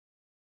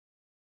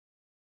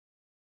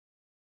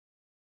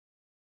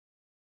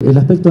El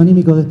aspecto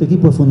anímico de este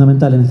equipo es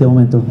fundamental en este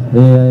momento.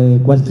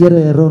 Cualquier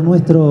error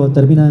nuestro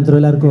termina dentro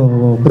del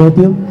arco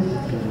propio.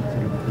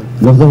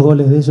 Los 2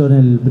 goles de ellos en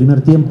el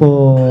primer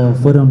tiempo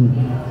fueron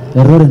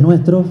errores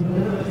nuestros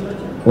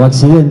o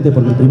accidente,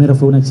 porque el primero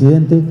fue un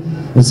accidente.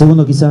 El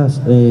segundo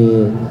quizás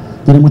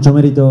tiene mucho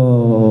mérito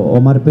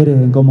Omar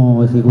Pérez en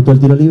cómo ejecutó el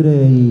tiro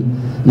libre y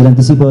el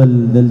anticipo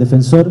del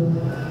defensor.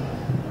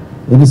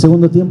 En el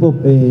segundo tiempo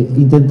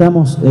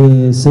intentamos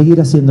seguir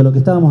haciendo lo que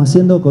estábamos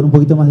haciendo con un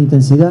poquito más de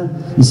intensidad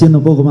y siendo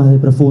un poco más de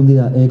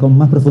profundidad, con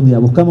más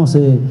profundidad. Buscamos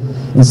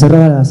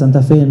encerrar a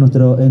Santa Fe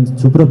en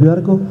su propio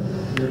arco,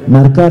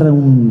 marcar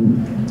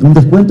un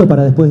descuento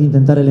para después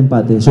intentar el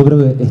empate. Yo creo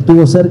que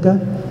estuvo cerca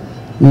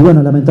y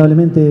bueno,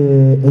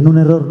 lamentablemente en un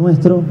error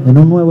nuestro, en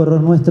un nuevo error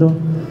nuestro,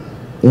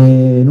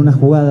 en una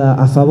jugada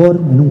a favor,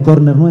 en un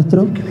córner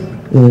nuestro,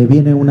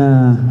 viene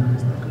una,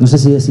 no sé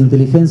si es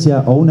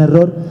inteligencia o un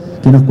error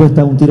que nos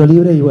cuesta un tiro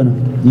libre y bueno,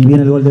 y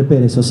viene el gol de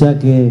Pérez. O sea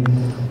que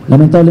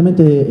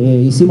lamentablemente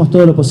hicimos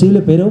todo lo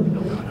posible, pero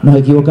nos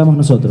equivocamos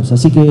nosotros.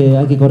 Así que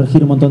hay que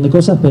corregir un montón de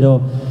cosas,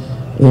 pero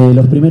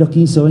los primeros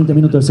 15 o 20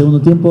 minutos del segundo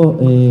tiempo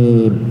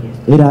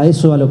era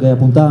eso a lo que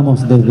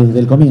apuntábamos desde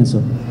el comienzo.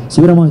 Si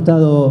hubiéramos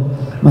estado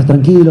más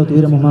tranquilos,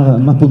 tuviéramos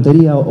más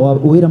puntería o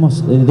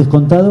hubiéramos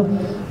descontado,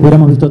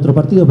 hubiéramos visto otro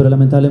partido, pero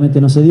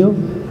lamentablemente no se dio.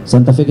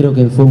 Santa Fe creo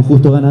que fue un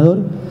justo ganador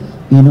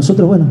y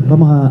nosotros, bueno,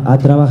 vamos a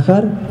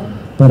trabajar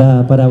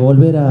para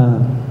volver a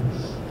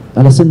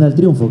la senda del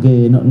triunfo,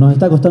 que nos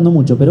está costando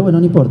mucho, pero bueno,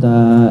 no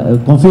importa,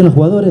 confío en los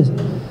jugadores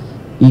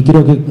y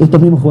creo que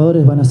estos mismos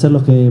jugadores van a ser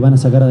los que van a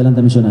sacar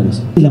adelante a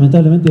Millonarios. Y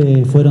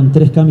lamentablemente fueron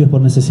 3 cambios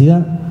por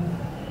necesidad,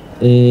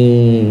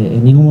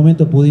 en ningún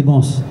momento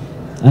pudimos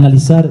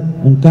analizar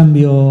un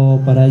cambio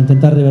para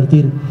intentar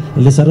revertir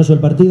el desarrollo del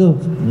partido,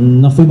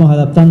 nos fuimos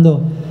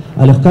adaptando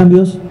a los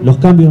cambios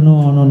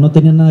no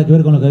tenían nada que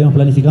ver con lo que habíamos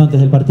planificado antes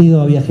del partido,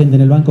 había gente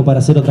en el banco para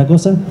hacer otra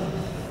cosa.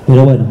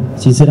 Pero bueno,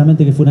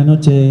 sinceramente que fue una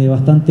noche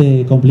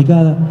bastante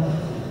complicada.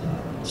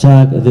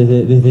 Ya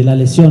desde la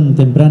lesión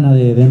temprana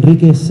de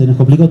Enríquez se nos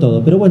complicó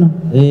todo. Pero bueno,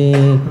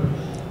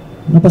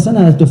 no pasa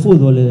nada, esto es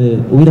fútbol.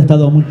 Hubiera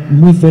estado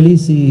muy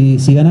feliz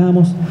si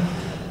ganábamos.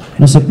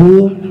 No se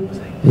pudo.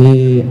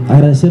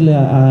 Agradecerle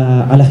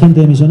a la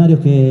gente de Millonarios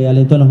que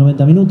alentó en los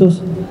 90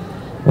 minutos.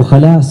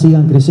 Ojalá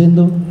sigan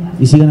creciendo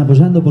y sigan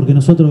apoyando porque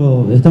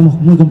nosotros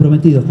estamos muy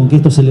comprometidos con que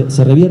esto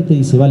se revierte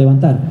y se va a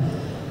levantar.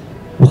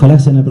 Ojalá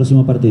sea en el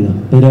próximo partido.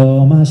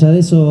 Pero más allá de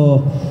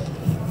eso,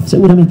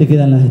 seguramente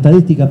quedan las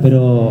estadísticas,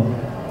 pero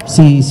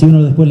si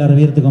uno después la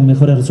revierte con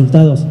mejores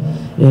resultados,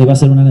 va a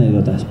ser una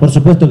anécdota. Por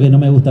supuesto que no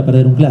me gusta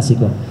perder un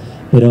clásico,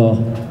 pero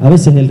a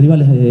veces el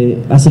rival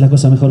hace las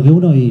cosas mejor que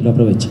uno y lo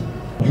aprovecha.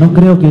 No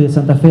creo que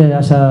Santa Fe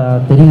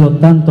haya tenido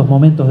tantos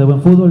momentos de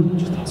buen fútbol,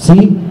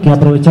 sí que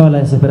aprovechaba la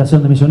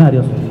desesperación de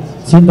Millonarios.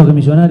 Siento que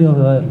Millonarios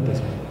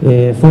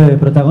fue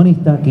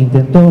protagonista, que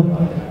intentó.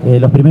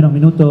 Los primeros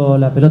minutos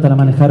la pelota la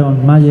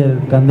manejaron Mayer,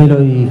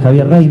 Candelo y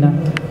Javier Reina.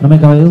 No me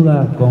cabe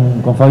duda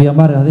con Fabián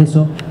Vargas de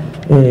eso.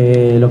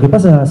 Lo que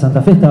pasa es que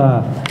Santa Fe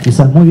estaba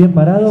quizás muy bien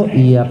parado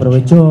y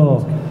aprovechó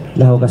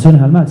las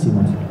ocasiones al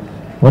máximo.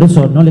 Por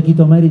eso no le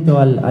quito mérito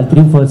al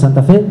triunfo del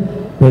Santa Fe,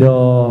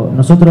 pero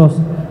nosotros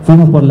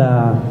fuimos por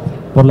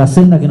la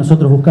senda que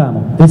nosotros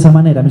buscábamos. De esa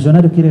manera,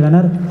 Millonarios quiere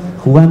ganar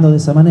jugando de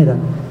esa manera.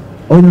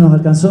 Hoy no nos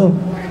alcanzó.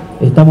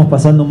 Estamos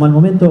pasando un mal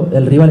momento,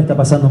 el rival está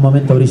pasando un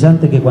momento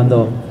brillante que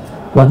cuando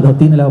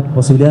tiene la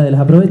posibilidad de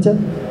las aprovecha.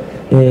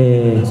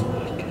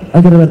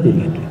 Hay que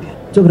revertirlo.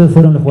 Yo creo que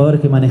fueron los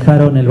jugadores que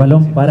manejaron el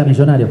balón para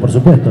Millonarios, por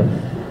supuesto.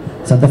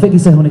 Santa Fe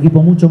quizás es un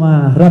equipo mucho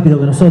más rápido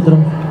que nosotros,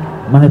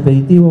 más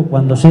expeditivo,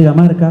 cuando llega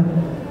marca.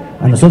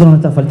 A nosotros nos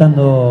está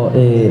faltando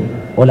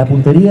o la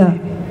puntería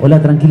o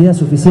la tranquilidad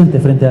suficiente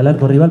frente al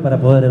arco rival para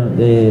poder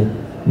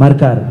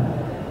marcar.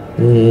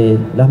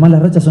 Las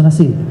malas rachas son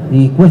así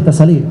y cuesta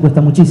salir,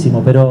 cuesta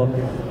muchísimo, pero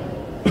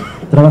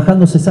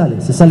trabajando se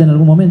sale en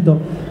algún momento.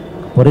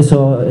 Por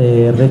eso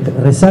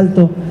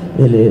resalto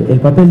el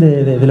papel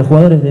de los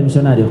jugadores de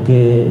Millonarios,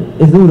 que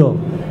es duro,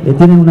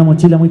 tienen una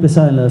mochila muy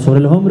pesada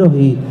sobre los hombros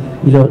y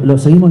lo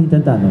seguimos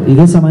intentando, y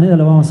de esa manera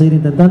lo vamos a seguir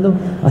intentando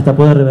hasta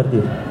poder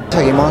revertir.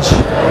 Seguimos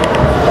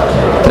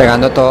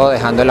entregando todo,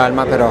 dejando el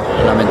alma, pero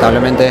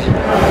lamentablemente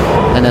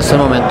en estos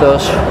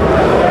momentos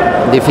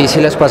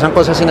difíciles pasan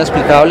cosas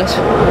inexplicables,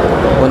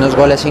 unos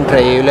goles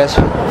increíbles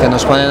que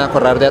nos ponen a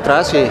correr de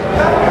atrás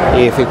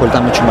y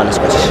dificultan mucho más las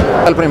cosas.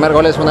 El primer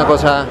gol es una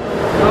cosa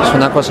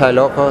de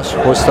locos.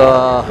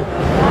 Justo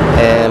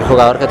el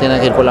jugador que tiene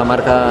que ir por la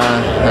marca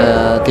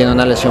tiene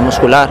una lesión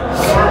muscular,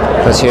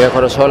 recibe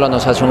coro solo,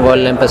 nos hace un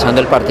gol empezando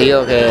el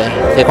partido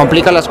que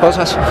complica las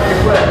cosas.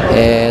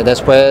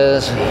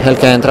 Después el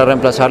que entra a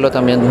reemplazarlo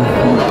también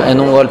en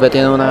un golpe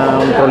tiene un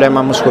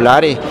problema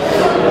muscular y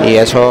y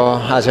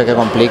eso hace que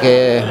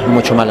complique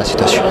mucho más la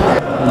situación.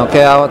 No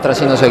queda otra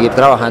sino seguir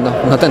trabajando.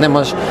 No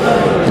tenemos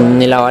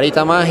ni la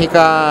varita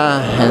mágica,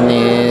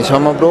 ni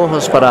somos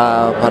brujos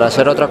para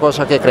hacer otra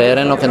cosa que creer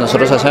en lo que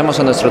nosotros hacemos,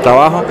 en nuestro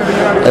trabajo.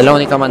 Es la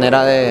única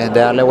manera de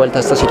darle vuelta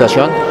a esta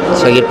situación,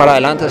 seguir para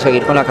adelante,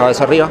 seguir con la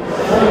cabeza arriba.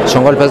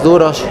 Son golpes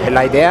duros.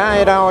 La idea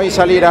era hoy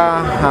salir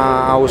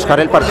a buscar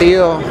el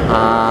partido,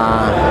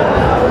 a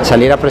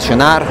salir a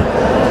presionar,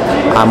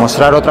 a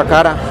mostrar otra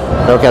cara.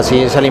 Creo que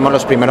así salimos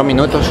los primeros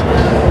minutos.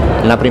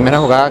 En la primera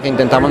jugada que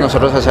intentamos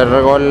nosotros hacer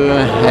el gol,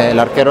 el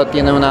arquero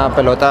tiene una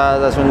pelota,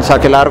 hace un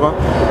saque largo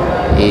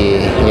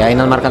y ahí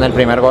nos marcan el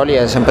primer gol y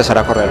es empezar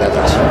a correr de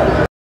atrás.